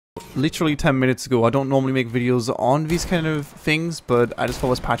Literally 10 minutes ago. I don't normally make videos on these kind of things, but I just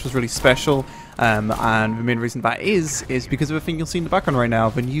thought this patch was really special, and the main reason that is because of the thing you'll see in the background right now,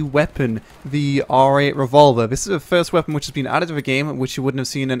 the new weapon, the R8 Revolver. This is the first weapon which has been added to the game, which you wouldn't have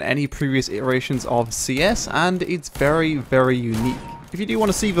seen in any previous iterations of CS, and it's very, very unique. If you do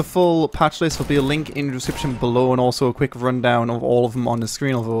want to see the full patch list, there'll be a link in the description below, and also a quick rundown of all of them on the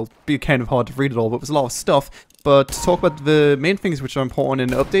screen, although it'll be kind of hard to read it all, but there's a lot of stuff. But to talk about the main things which are important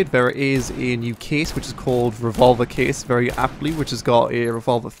in the update, there is a new case which is called Revolver case, very aptly, which has got a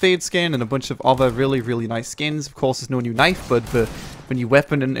Revolver fade skin and a bunch of other really, really nice skins. Of course, there's no new knife, but the new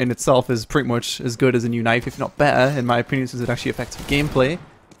weapon in itself is pretty much as good as a new knife, if not better, in my opinion, since it actually affects the gameplay.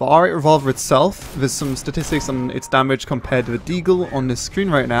 The R8 Revolver itself, there's some statistics on its damage compared to the Deagle on this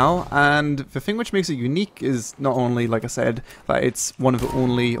screen right now, and the thing which makes it unique is not only, like I said, that it's one of the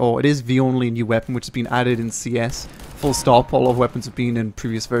only, or it is the only new weapon which has been added in CS, full stop. All of weapons have been in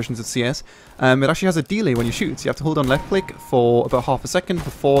previous versions of CS. It actually has a delay when you shoot, so you have to hold on left click for about half a second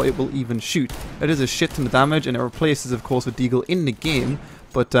before it will even shoot. It is a shit ton of damage, and it replaces, of course, the Deagle in the game,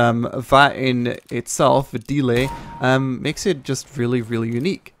 but that in itself, the delay, makes it just really, really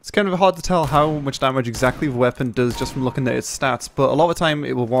unique. It's kind of hard to tell how much damage exactly the weapon does just from looking at its stats, but a lot of the time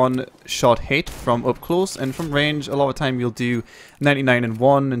it will one-shot hit from up close, and from range, a lot of the time you'll do 99 and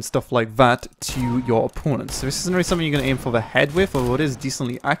 1 and stuff like that to your opponents. So this isn't really something you're going to aim for the head with, although it is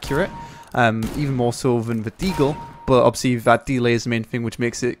decently accurate, even more so than the Deagle, but obviously that delay is the main thing which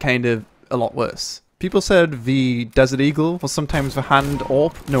makes it kind of a lot worse. People said the Desert Eagle was sometimes the hand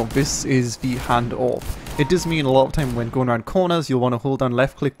AWP. No, this is the hand AWP. It does mean a lot of time when going around corners, you'll want to hold down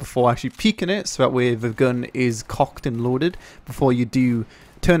left click before actually peeking it, so that way the gun is cocked and loaded before you do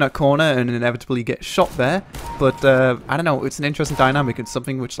turn that corner and inevitably get shot there. But I don't know, it's an interesting dynamic. It's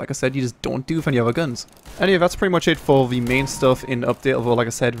something which, like I said, you just don't do with any other guns. Anyway, that's pretty much it for the main stuff in the update, although like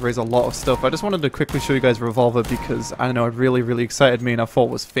I said, there is a lot of stuff. I just wanted to quickly show you guys Revolver because, I don't know, it really, really excited me, and I thought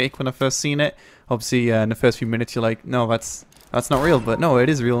it was fake when I first seen it. Obviously, in the first few minutes you're like, no, that's not real, but no, it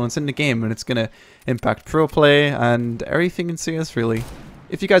is real, and it's in the game, and it's going to impact pro play and everything in CS, really.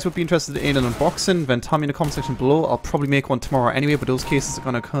 If you guys would be interested in an unboxing, then tell me in the comment section below. I'll probably make one tomorrow anyway, but those cases are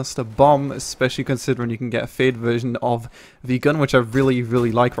going to cost a bomb, especially considering you can get a fade version of the gun, which I really,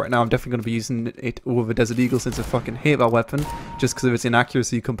 really like right now. I'm definitely going to be using it over the Desert Eagle since I fucking hate that weapon, just because of its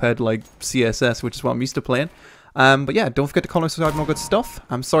inaccuracy compared to like CSS, which is what I'm used to playing. But yeah, don't forget to comment, subscribe, and all good stuff.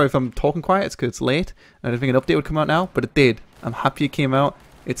 I'm sorry if I'm talking quiet, it's because it's late. I didn't think an update would come out now, but it did. I'm happy it came out.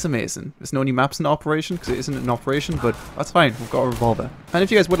 It's amazing. There's no new maps in operation, because it isn't in operation, but that's fine. We've got a Revolver. And if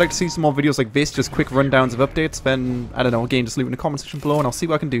you guys would like to see some more videos like this, just quick rundowns of updates, then, I don't know, again, just leave it in the comment section below, and I'll see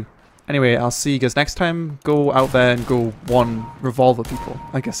what I can do. Anyway, I'll see you guys next time. Go out there and go one Revolver, people.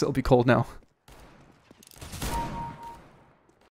 I guess it'll be called now.